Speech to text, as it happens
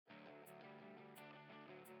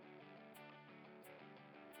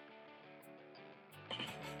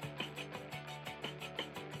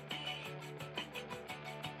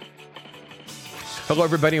Hello,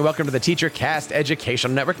 everybody, and welcome to the TeacherCast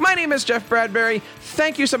Educational Network. My name is Jeff Bradbury.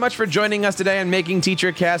 Thank you so much for joining us today and making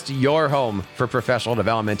TeacherCast your home for professional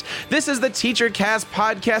development. This is the TeacherCast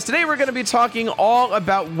podcast. Today, we're going to be talking all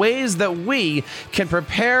about ways that we can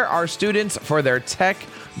prepare our students for their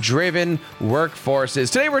tech-driven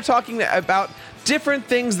workforces. Today, we're talking about different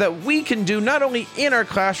things that we can do not only in our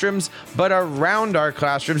classrooms, but around our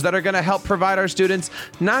classrooms that are going to help provide our students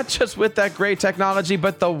not just with that great technology,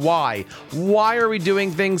 but the why. Why are we doing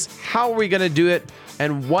things? How are we going to do it?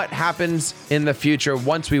 And what happens in the future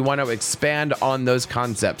once we want to expand on those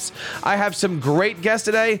concepts. I have some great guests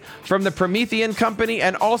today from the Promethean Company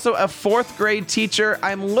and also a fourth grade teacher.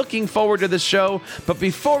 I'm looking forward to the show. But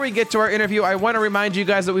before we get to our interview, I want to remind you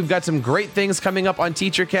guys that we've got some great things coming up on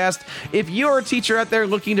TeacherCast. If you're a teacher out there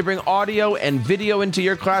looking to bring audio and video into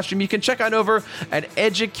your classroom, you can check on over at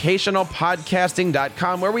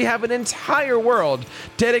educationalpodcasting.com, where we have an entire world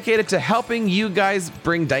dedicated to helping you guys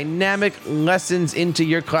bring dynamic lessons into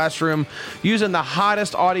your classroom using the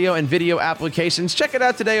hottest audio and video applications. Check it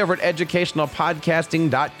out today over at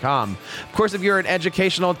educationalpodcasting.com. Of course, if you're an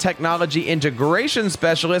educational technology integration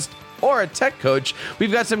specialist or a tech coach, we've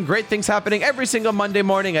got some great things happening every single Monday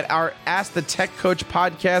morning at our Ask the Tech Coach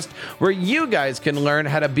podcast, where you guys can learn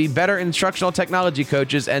how to be better instructional technology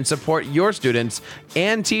coaches and support your students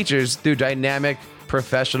and teachers through dynamic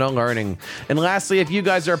professional learning. And lastly, if you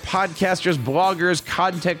guys are podcasters, bloggers,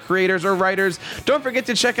 content creators, or writers, don't forget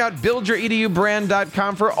to check out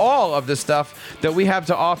buildyouredubrand.com for all of the stuff that we have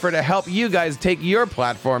to offer to help you guys take your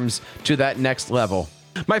platforms to that next level.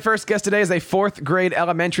 My first guest today is a fourth grade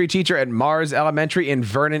elementary teacher at Mars Elementary in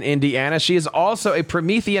Vernon, Indiana. She is also a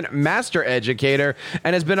Promethean master educator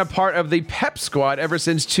and has been a part of the PEP squad ever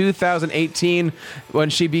since 2018 when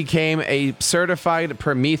she became a certified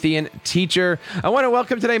Promethean teacher. I want to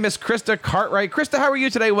welcome today Miss Krista Cartwright. Krista, how are you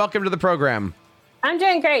today? Welcome to the program. I'm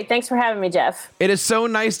doing great. Thanks for having me, Jeff. It is so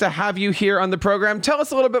nice to have you here on the program. Tell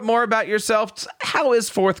us a little bit more about yourself. How is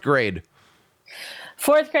fourth grade?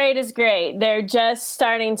 Fourth grade is great. They're just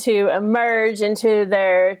starting to emerge into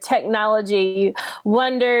their technology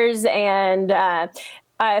wonders. And I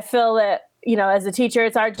feel that, as a teacher,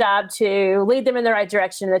 it's our job to lead them in the right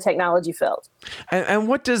direction in the technology field. And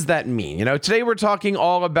what does that mean? Today we're talking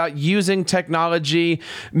all about using technology,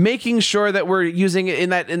 making sure that we're using it in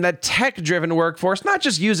that tech-driven workforce, not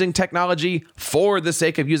just using technology for the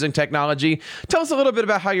sake of using technology. Tell us a little bit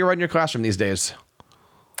about how you run your classroom these days.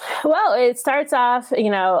 Well, it starts off,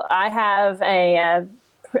 I have an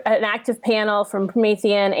active panel from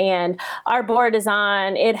Promethean, and our board is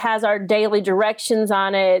on. It has our daily directions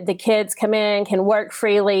on it. The kids come in, can work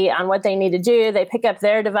freely on what they need to do. They pick up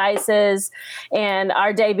their devices, and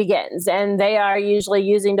our day begins. And they are usually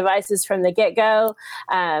using devices from the get-go.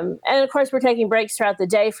 And of course, we're taking breaks throughout the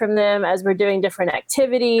day from them as we're doing different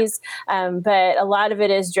activities. But a lot of it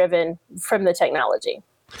is driven from the technology.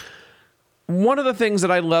 One of the things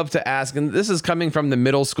that I love to ask, and this is coming from the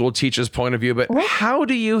middle school teacher's point of view, but how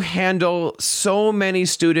do you handle so many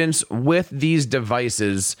students with these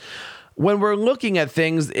devices? When we're looking at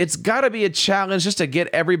things, it's got to be a challenge just to get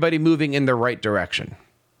everybody moving in the right direction.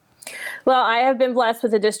 Well, I have been blessed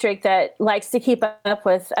with a district that likes to keep up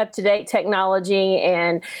with up-to-date technology,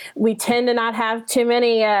 and we tend to not have too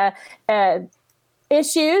many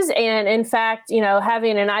issues. And in fact,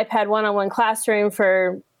 having an iPad one-on-one classroom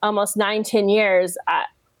for almost 9-10 years, I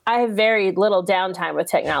have very little downtime with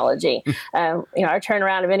technology. Our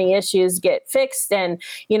turnaround of any issues get fixed, and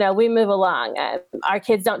we move along. Our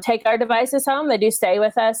kids don't take our devices home; they do stay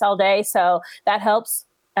with us all day, so that helps.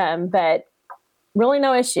 But really,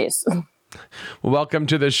 no issues. Welcome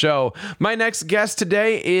to the show. My next guest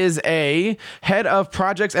today is a head of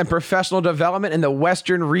projects and professional development in the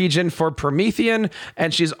Western region for Promethean,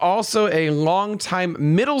 and she's also a longtime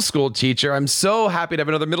middle school teacher. I'm so happy to have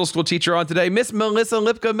another middle school teacher on today, Miss Melissa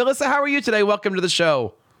Lipka. Melissa, how are you today? Welcome to the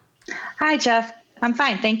show. Hi, Jeff. I'm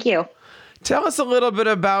fine. Thank you. Tell us a little bit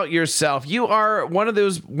about yourself. You are one of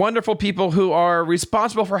those wonderful people who are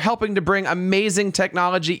responsible for helping to bring amazing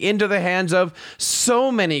technology into the hands of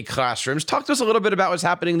so many classrooms. Talk to us a little bit about what's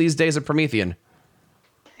happening these days at Promethean.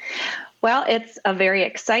 Well, it's a very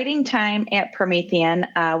exciting time at Promethean.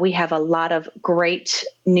 We have a lot of great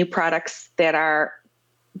new products that are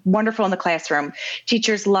wonderful in the classroom.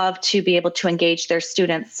 Teachers love to be able to engage their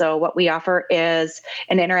students. So what we offer is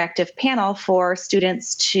an interactive panel for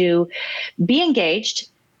students to be engaged,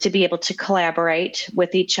 to be able to collaborate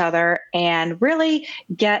with each other and really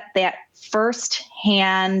get that first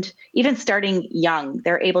hand, even starting young,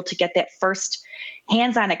 they're able to get that first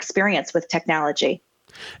hands-on experience with technology.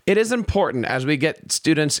 It is important as we get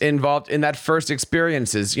students involved in that first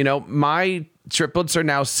experiences. My triplets are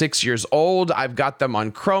now 6 years old. I've got them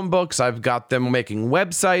on Chromebooks. I've got them making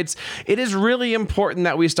websites. It is really important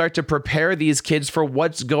that we start to prepare these kids for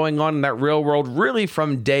what's going on in that real world, really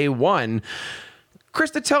from day one.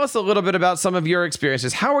 Krista, tell us a little bit about some of your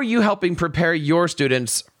experiences. How are you helping prepare your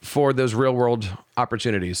students for those real world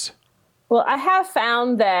opportunities? Well, I have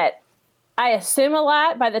found that I assume a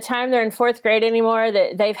lot by the time they're in fourth grade anymore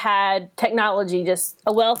that they've had technology, just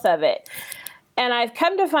a wealth of it. And I've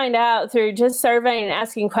come to find out through just surveying and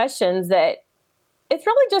asking questions that it's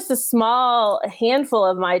really just a small handful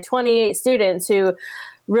of my 28 students who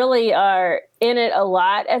really are in it a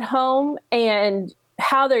lot at home, and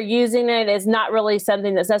how they're using it is not really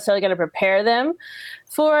something that's necessarily going to prepare them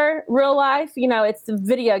for real life. You know, it's the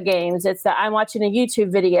video games, it's the I'm watching a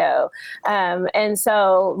YouTube video. And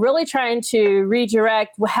so really trying to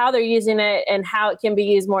redirect how they're using it and how it can be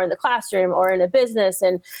used more in the classroom or in a business,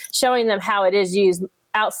 and showing them how it is used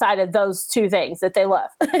outside of those two things that they love,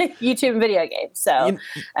 YouTube and video games. So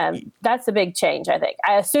that's a big change, I think.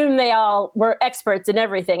 I assume they all were experts in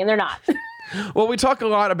everything, and they're not. Well, we talk a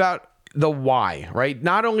lot about the why, right?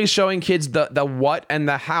 Not only showing kids the what and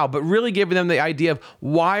the how, but really giving them the idea of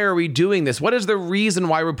why are we doing this? What is the reason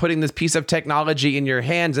why we're putting this piece of technology in your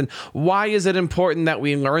hands? And why is it important that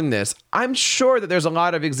we learn this? I'm sure that there's a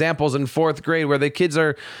lot of examples in fourth grade where the kids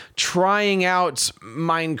are trying out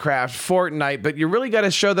Minecraft, Fortnite, but you really got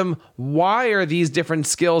to show them why are these different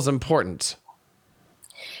skills important?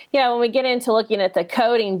 Yeah, when we get into looking at the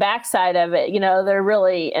coding backside of it, you know, they're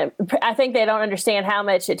really, I think they don't understand how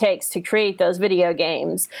much it takes to create those video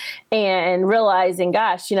games, and realizing,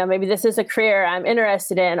 gosh, you know, maybe this is a career I'm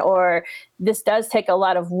interested in, or this does take a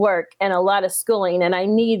lot of work and a lot of schooling, and I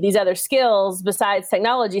need these other skills besides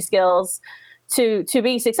technology skills to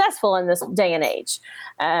be successful in this day and age.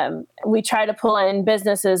 We try to pull in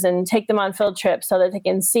businesses and take them on field trips so that they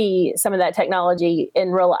can see some of that technology in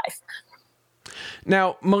real life.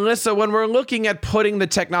 Now, Melissa, when we're looking at putting the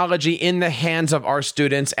technology in the hands of our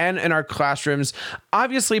students and in our classrooms,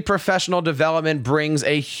 obviously professional development brings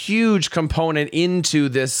a huge component into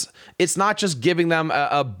this. It's not just giving them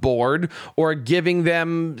a board or giving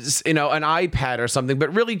them, you know, an iPad or something,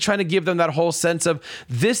 but really trying to give them that whole sense of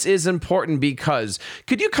this is important because.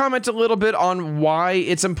 Could you comment a little bit on why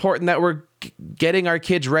it's important that we're getting our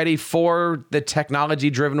kids ready for the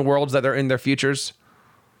technology-driven worlds that are in their futures?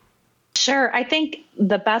 Sure. I think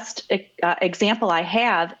the best example I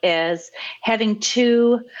have is having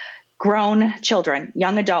two grown children,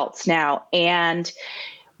 young adults now, and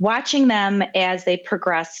watching them as they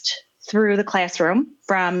progressed through the classroom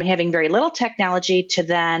from having very little technology to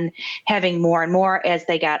then having more and more as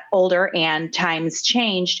they got older and times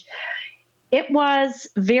changed. It was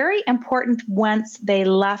very important once they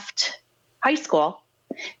left high school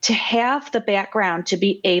to have the background to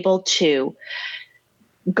be able to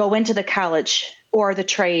go into the college or the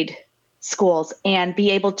trade schools and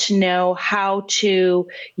be able to know how to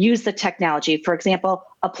use the technology. For example,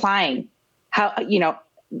 applying, how, you know,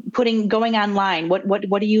 going online. What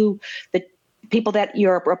do you, the people that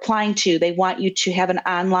you're applying to, they want you to have an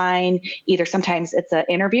online, either sometimes it's an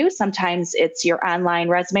interview, sometimes it's your online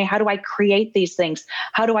resume. How do I create these things?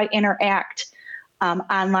 How do I interact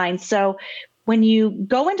online? So when you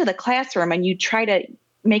go into the classroom and you try to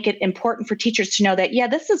make it important for teachers to know that, yeah,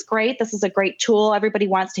 this is great. This is a great tool. Everybody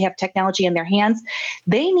wants to have technology in their hands.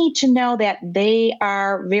 They need to know that they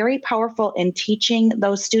are very powerful in teaching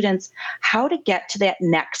those students how to get to that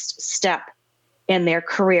next step in their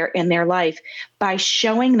career, in their life, by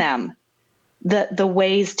showing them the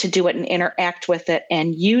ways to do it and interact with it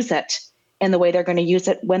and use it in the way they're going to use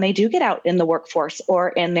it when they do get out in the workforce or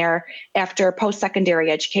in their after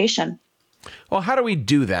post-secondary education. Well, how do we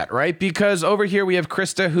do that, right? Because over here we have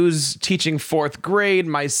Krista, who's teaching fourth grade.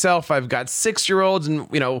 Myself, I've got 6-year-olds. And,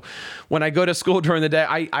 you know, when I go to school during the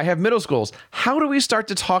day, I have middle schools. How do we start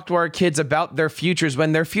to talk to our kids about their futures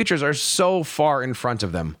when their futures are so far in front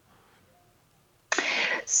of them?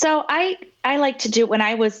 So I like to do, when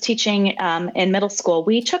I was teaching in middle school,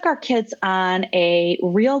 we took our kids on a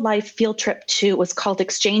real life field trip to, it was called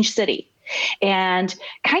Exchange City. And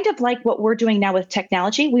kind of like what we're doing now with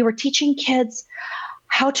technology, we were teaching kids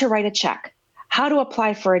how to write a check, how to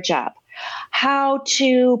apply for a job, how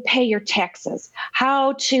to pay your taxes,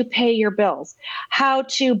 how to pay your bills, how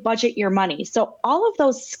to budget your money. So all of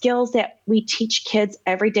those skills that we teach kids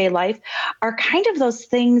everyday life are kind of those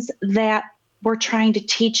things that we're trying to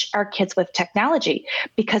teach our kids with technology,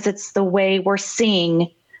 because it's the way we're seeing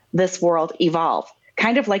this world evolve.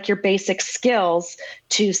 Kind of like your basic skills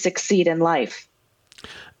to succeed in life.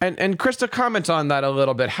 And Krista, comment on that a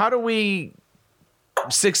little bit. How do we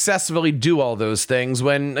successfully do all those things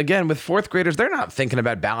when, again, with fourth graders, they're not thinking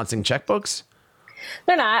about balancing checkbooks?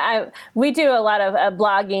 They're not. We do a lot of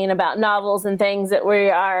blogging about novels and things that we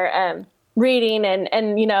are reading, and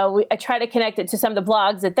I try to connect it to some of the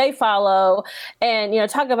blogs that they follow, and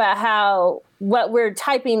talk about how what we're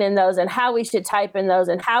typing in those and how we should type in those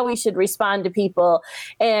and how we should respond to people.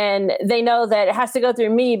 And they know that it has to go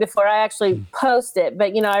through me before I actually post it.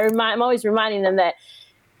 But I'm always reminding them that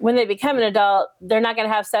when they become an adult, they're not going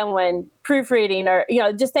to have someone proofreading or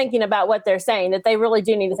just thinking about what they're saying, that they really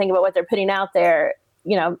do need to think about what they're putting out there,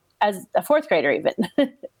 as a fourth grader even.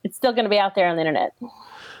 It's still going to be out there on the internet.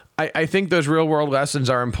 I think those real world lessons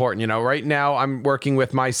are important. Right now I'm working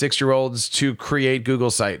with my 6-year-olds to create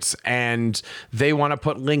Google sites, and they want to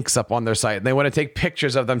put links up on their site, and they want to take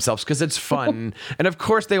pictures of themselves because it's fun. And of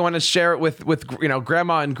course they want to share it with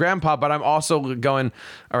grandma and grandpa, but I'm also going,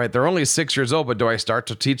 all right, they're only 6 years old, but do I start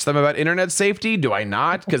to teach them about internet safety? Do I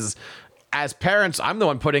not? Because as parents, I'm the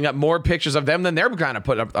one putting up more pictures of them than they're going to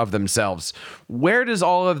put up of themselves. Where does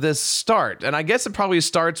all of this start? And I guess it probably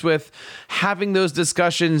starts with having those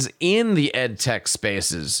discussions in the ed tech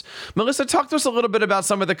spaces. Melissa, talk to us a little bit about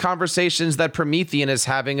some of the conversations that Promethean is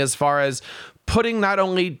having as far as putting not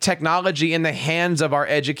only technology in the hands of our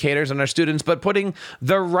educators and our students, but putting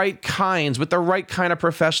the right kinds with the right kind of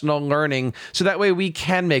professional learning, so that way we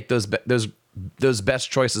can make those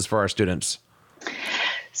best choices for our students.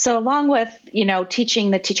 So along with,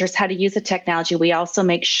 teaching the teachers how to use the technology, we also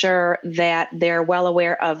make sure that they're well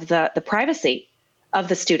aware of the privacy of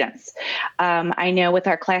the students. I know with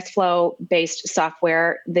our ClassFlow-based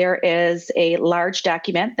software, there is a large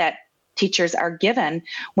document that teachers are given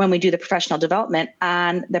when we do the professional development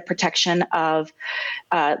on the protection of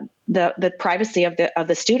the privacy of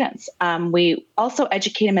the students. We also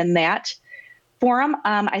educate them in that forum.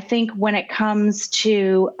 I think when it comes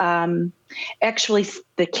to actually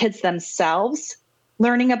the kids themselves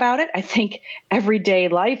learning about it, I think everyday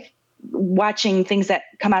life, watching things that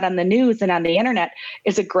come out on the news and on the internet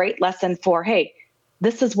is a great lesson for, hey,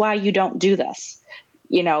 this is why you don't do this.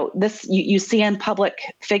 This you see in public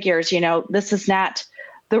figures, this is not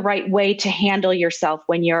the right way to handle yourself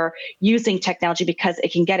when you're using technology, because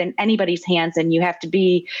it can get in anybody's hands, and you have to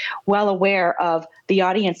be well aware of the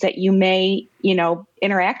audience that you may,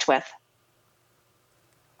 interact with.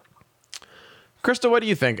 Krista, what do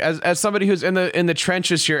you think? As somebody who's in the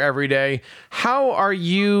trenches here every day, how are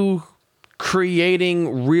you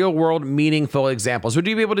creating real world meaningful examples? Would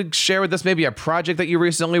you be able to share with us maybe a project that you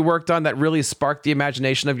recently worked on that really sparked the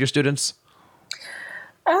imagination of your students?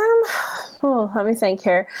 Let me think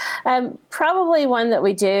here. Probably one that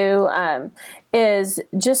we do is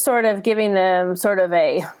just sort of giving them sort of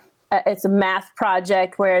it's a math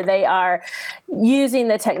project where they are using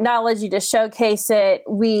the technology to showcase it.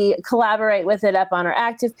 We collaborate with it up on our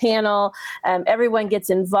active panel. Everyone gets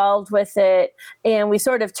involved with it, and we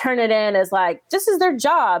sort of turn it in as like, this is their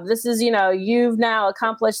job. This is, you've now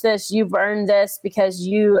accomplished this. You've earned this because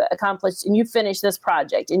you accomplished and you finished this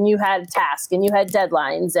project, and you had tasks and you had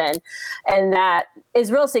deadlines, and that is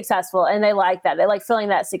real successful. And they like that. They like feeling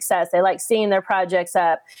that success. They like seeing their projects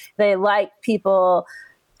up. They like people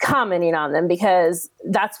commenting on them, because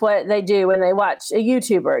that's what they do when they watch a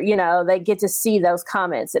YouTuber. They get to see those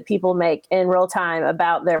comments that people make in real time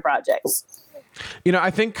about their projects.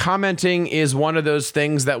 I think commenting is one of those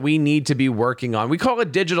things that we need to be working on. We call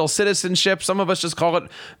it digital citizenship. Some of us just call it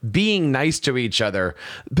being nice to each other.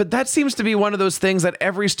 But that seems to be one of those things that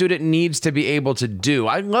every student needs to be able to do.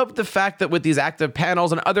 I love the fact that with these active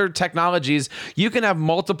panels and other technologies, you can have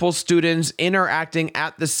multiple students interacting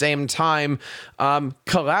at the same time,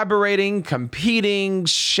 collaborating, competing,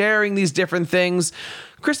 sharing these different things.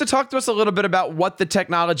 Krista, talk to us a little bit about what the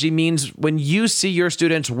technology means when you see your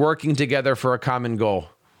students working together for a common goal.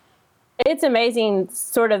 It's amazing,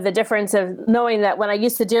 sort of the difference of knowing that when I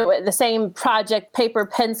used to do it, the same project, paper,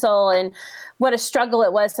 pencil, and what a struggle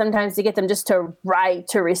it was sometimes to get them just to write,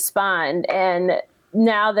 to respond. And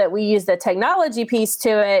now that we use the technology piece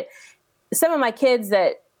to it, some of my kids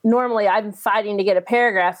that normally I'm fighting to get a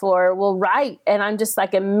paragraph for will write, and I'm just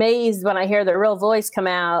like amazed when I hear their real voice come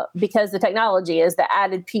out, because the technology is the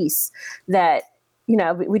added piece that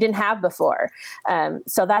we didn't have before.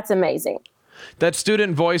 So that's amazing. That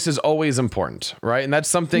student voice is always important, right? And that's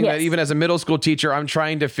something that even as a middle school teacher, I'm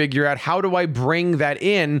trying to figure out, how do I bring that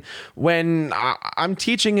in when I'm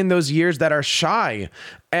teaching in those years that are shy?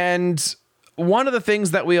 And one of the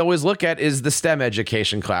things that we always look at is the STEM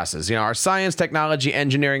education classes. You know, our science, technology,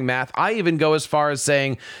 engineering, math. I even go as far as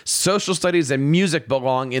saying social studies and music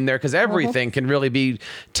belong in there because everything can really be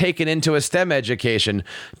taken into a STEM education.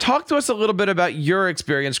 Talk to us a little bit about your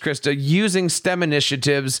experience, Krista, using STEM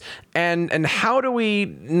initiatives and how do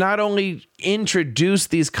we not only introduce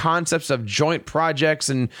these concepts of joint projects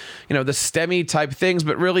and, you know, the STEMmy type things,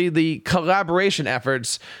 but really the collaboration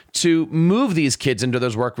efforts to move these kids into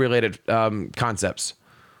those work-related concepts.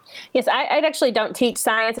 Yes, I actually don't teach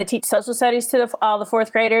science. I teach social studies to all the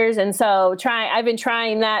fourth graders. And so I've been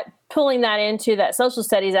trying that, pulling that into that social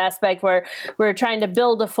studies aspect where we're trying to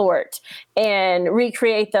build a fort and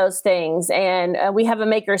recreate those things. And we have a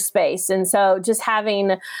maker space. And so just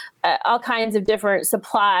having all kinds of different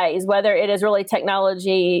supplies, whether it is really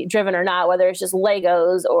technology driven or not, whether it's just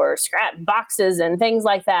Legos or scrap boxes and things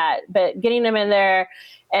like that, but getting them in there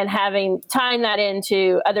and tying that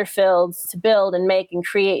into other fields to build and make and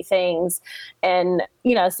create things and,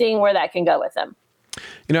 you know, seeing where that can go with them.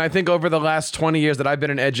 You know, I think over the last 20 years that I've been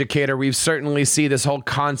an educator, we've certainly seen this whole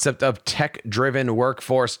concept of tech-driven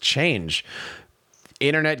workforce change.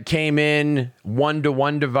 Internet came in,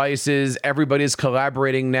 one-to-one devices, everybody's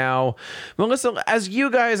collaborating now. Melissa, as you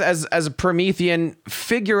guys, as a Promethean,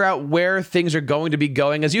 figure out where things are going to be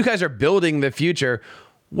going, as you guys are building the future,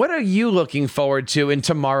 what are you looking forward to in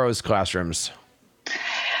tomorrow's classrooms?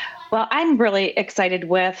 Well, I'm really excited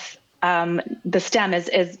with the STEM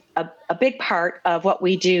is a big part of what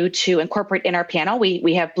we do to incorporate in our panel.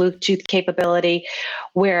 We have Bluetooth capability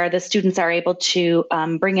where the students are able to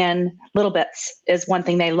bring in little bits is one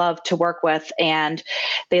thing they love to work with, and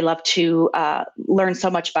they love to learn so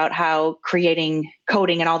much about how creating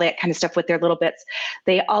coding and all that kind of stuff with their little bits.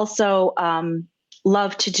 They also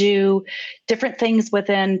love to do different things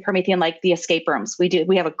within Promethean, like the escape rooms.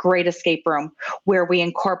 We have a great escape room where we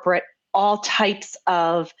incorporate all types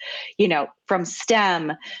of, you know, from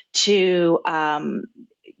STEM to,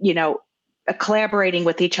 collaborating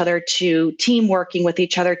with each other to team working with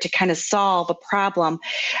each other to kind of solve a problem.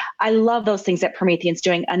 I love those things that Promethean's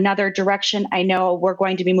doing. Another direction I know we're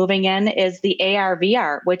going to be moving in is the AR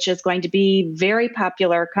VR, which is going to be very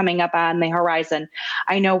popular coming up on the horizon.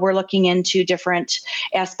 I know we're looking into different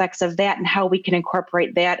aspects of that and how we can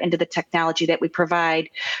incorporate that into the technology that we provide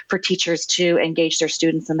for teachers to engage their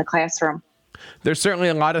students in the classroom. There's certainly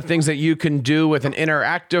a lot of things that you can do with an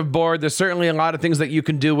interactive board. There's certainly a lot of things that you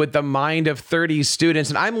can do with the mind of 30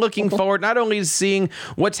 students. And I'm looking forward not only to seeing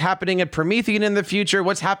what's happening at Promethean in the future,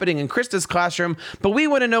 what's happening in Krista's classroom, but we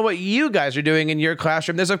want to know what you guys are doing in your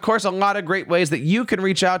classroom. There's, of course, a lot of great ways that you can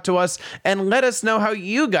reach out to us and let us know how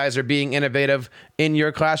you guys are being innovative in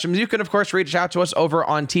your classrooms. You can, of course, reach out to us over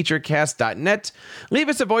on teachercast.net. Leave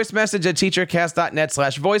us a voice message at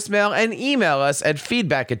teachercast.net/voicemail and email us at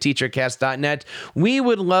feedback@teachercast.net. We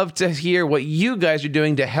would love to hear what you guys are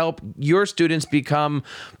doing to help your students become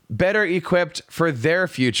better equipped for their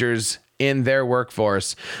futures in their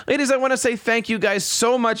workforce. Ladies, I want to say thank you guys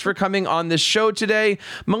so much for coming on this show today.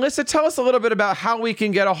 Melissa, tell us a little bit about how we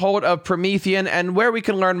can get a hold of Promethean and where we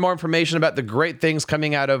can learn more information about the great things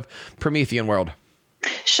coming out of Promethean World.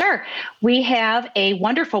 Sure. We have a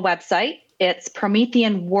wonderful website. It's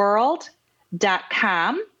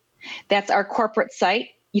prometheanworld.com. That's our corporate site.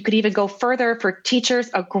 You could even go further for teachers.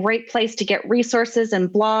 A great place to get resources and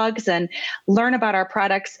blogs and learn about our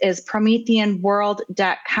products is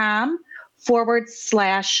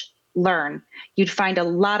prometheanworld.com/learn. You'd find a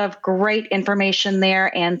lot of great information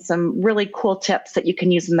there and some really cool tips that you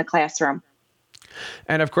can use in the classroom.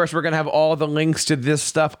 And of course, we're going to have all the links to this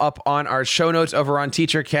stuff up on our show notes over on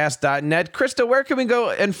teachercast.net. Krista, where can we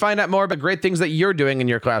go and find out more about great things that you're doing in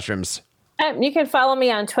your classrooms? You can follow me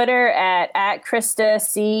on Twitter at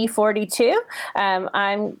KristaC42.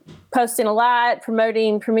 I'm posting a lot,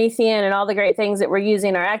 promoting Promethean and all the great things that we're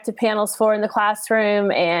using our active panels for in the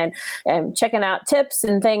classroom and checking out tips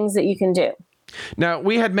and things that you can do. Now,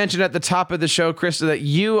 we had mentioned at the top of the show, Krista, that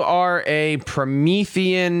you are a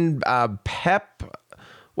Promethean PEP.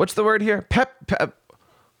 What's the word here? PEP.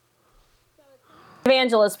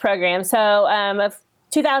 Evangelist program. So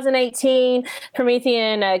 2018,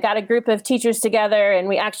 Promethean got a group of teachers together and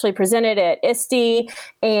we actually presented at ISTE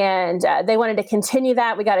and they wanted to continue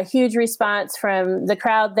that. We got a huge response from the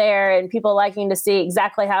crowd there and people liking to see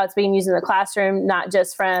exactly how it's being used in the classroom, not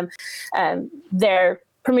just from their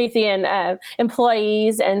Promethean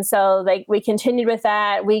employees. And so we continued with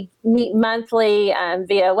that. We meet monthly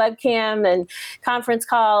via webcam and conference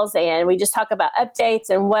calls, and we just talk about updates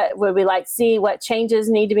and what would we like to see, what changes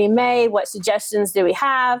need to be made, what suggestions do we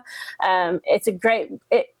have. It's a great,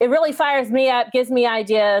 it really fires me up, gives me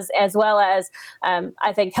ideas, as well as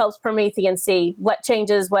I think helps Promethean see what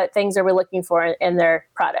changes, what things are we looking for in their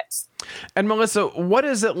products. And Melissa, what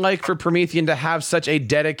is it like for Promethean to have such a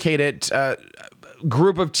dedicated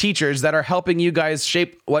group of teachers that are helping you guys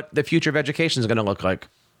shape what the future of education is going to look like?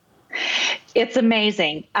 It's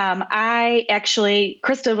amazing.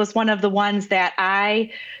 Krista was one of the ones that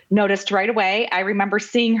I noticed right away. I remember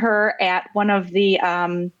seeing her at one of the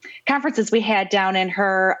conferences we had down in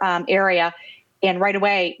her area. And right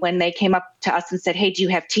away, when they came up to us and said, hey, do you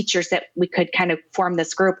have teachers that we could kind of form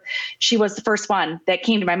this group? She was the first one that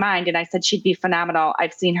came to my mind. And I said, she'd be phenomenal.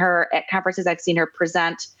 I've seen her at conferences. I've seen her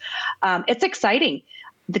present. It's exciting.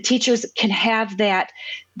 The teachers can have that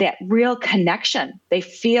real connection. They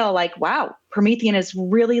feel like, wow, Promethean is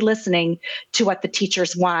really listening to what the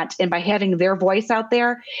teachers want. And by having their voice out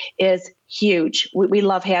there is huge. We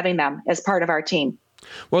love having them as part of our team.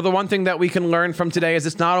 Well, the one thing that we can learn from today is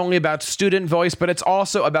it's not only about student voice, but it's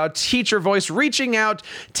also about teacher voice, reaching out,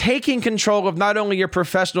 taking control of not only your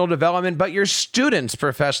professional development, but your students'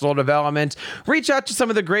 professional development. Reach out to some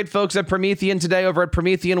of the great folks at Promethean today over at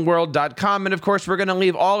PrometheanWorld.com. And of course, we're going to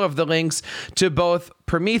leave all of the links to both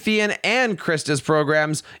Promethean and Krista's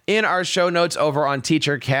programs in our show notes over on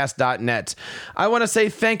teachercast.net. I want to say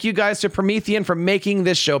thank you guys to Promethean for making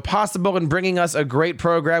this show possible and bringing us a great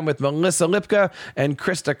program with Melissa Lipka and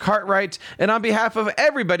Krista Cartwright. And on behalf of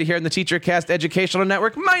everybody here in the TeacherCast Educational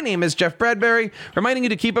Network, my name is Jeff Bradbury, reminding you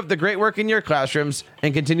to keep up the great work in your classrooms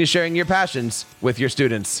and continue sharing your passions with your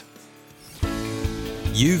students.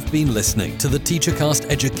 You've been listening to the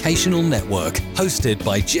TeacherCast Educational Network, hosted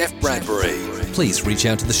by Jeff Bradbury. Please reach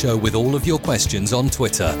out to the show with all of your questions on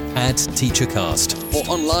Twitter @TeacherCast or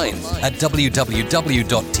online at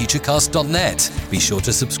www.teachercast.net. Be sure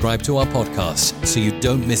to subscribe to our podcast so you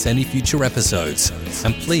don't miss any future episodes.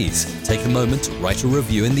 And please take a moment to write a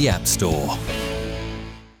review in the App Store.